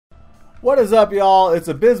What is up, y'all? It's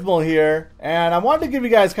Abbyssmaul here, and I wanted to give you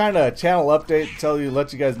guys kind of a channel update,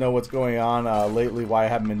 let you guys know what's going on lately, why I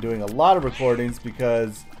haven't been doing a lot of recordings,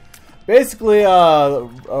 because basically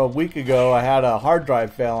a week ago I had a hard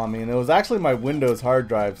drive fail on me, and it was actually my Windows hard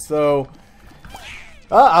drive. So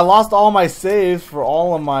I lost all my saves for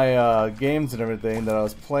all of my games and everything that I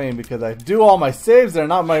was playing, because I do all my saves there.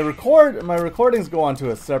 Not my recordings go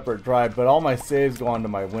onto a separate drive, but all my saves go onto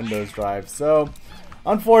my Windows drive. So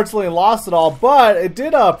unfortunately lost it all, but it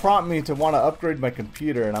did prompt me to want to upgrade my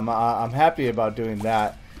computer, and I'm happy about doing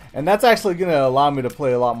that. And that's actually going to allow me to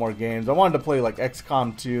play a lot more games. I wanted to play like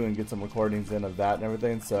XCOM 2 and get some recordings in of that and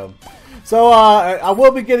everything. So I will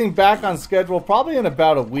be getting back on schedule probably in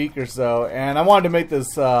about a week or so. And I wanted to make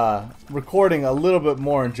this recording a little bit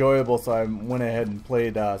more enjoyable, so I went ahead and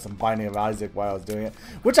played some Binding of Isaac while I was doing it,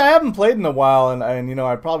 which I haven't played in a while, and you know,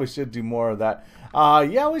 I probably should do more of that.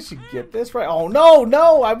 Yeah, we should get this right. Oh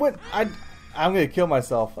no, I'm gonna kill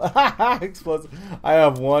myself. Explosive. I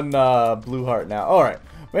have one blue heart now. All right.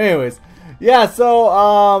 But anyways, yeah. So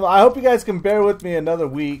I hope you guys can bear with me another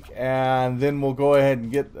week, and then we'll go ahead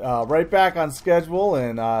and get right back on schedule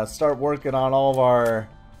and start working on all of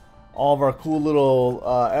our cool little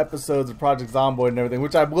episodes of Project Zomboid and everything,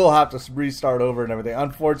 which I will have to restart over and everything.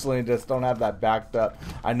 Unfortunately, I just don't have that backed up.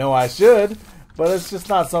 I know I should, but it's just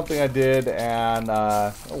not something I did, and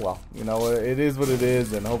oh well, you know, it is what it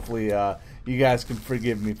is, and hopefully you guys can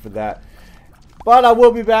forgive me for that. But I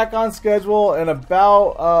will be back on schedule in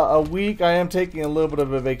about a week. I am taking a little bit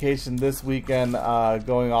of a vacation this weekend,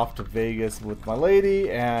 going off to Vegas with my lady,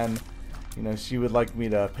 and you know, she would like me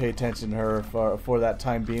to pay attention to her for that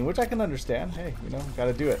time being, which I can understand. Hey, you know,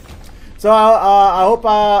 gotta do it. So I hope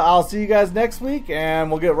I'll see you guys next week, and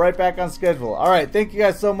we'll get right back on schedule. All right, thank you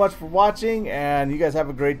guys so much for watching, and you guys have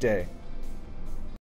a great day.